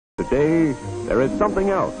Today, there is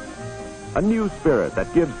something else. A new spirit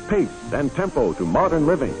that gives pace and tempo to modern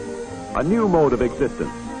living. A new mode of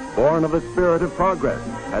existence, born of the spirit of progress,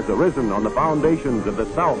 has arisen on the foundations of the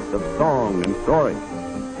South of song and story.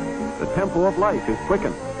 The tempo of life is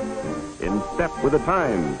quickened. In step with the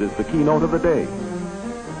times is the keynote of the day.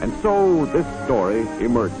 And so this story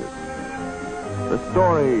emerges. The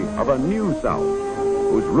story of a new South,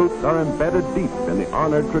 whose roots are embedded deep in the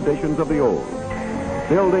honored traditions of the old,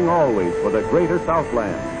 building always for the greater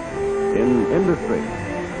Southland, in industry,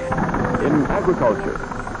 in agriculture,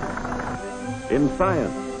 in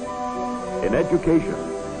science, in education,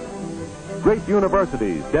 great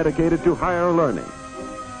universities dedicated to higher learning,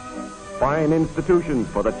 fine institutions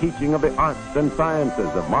for the teaching of the arts and sciences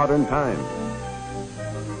of modern times.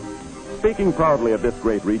 Speaking proudly of this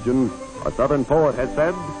great region, a Southern poet has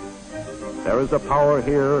said, "There is a power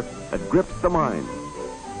here that grips the mind.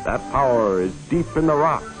 That power is deep in the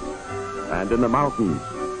rocks and in the mountains.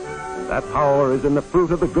 That power is in the fruit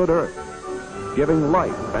of the good earth, giving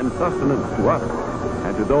life and sustenance to us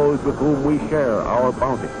and to those with whom we share our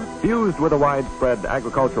bounty." Fused with the widespread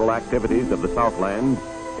agricultural activities of the Southland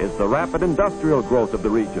is the rapid industrial growth of the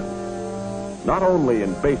region, not only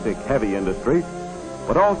in basic heavy industry,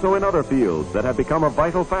 but also in other fields that have become a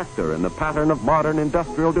vital factor in the pattern of modern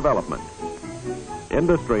industrial development.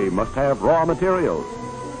 Industry must have raw materials,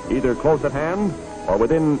 either close at hand or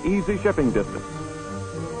within easy shipping distance.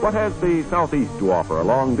 What has the Southeast to offer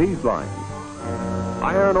along these lines?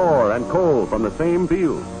 Iron ore and coal from the same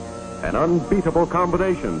fields, an unbeatable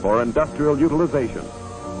combination for industrial utilization.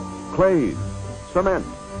 Clays, cement,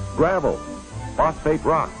 gravel, phosphate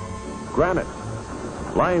rock, granite,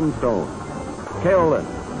 limestone, kaolin,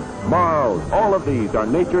 marls, all of these are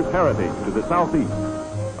nature's heritage to the Southeast,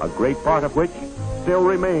 a great part of which still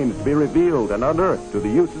remains to be revealed and unearthed to the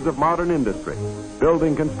uses of modern industry,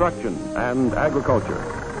 building construction, and agriculture.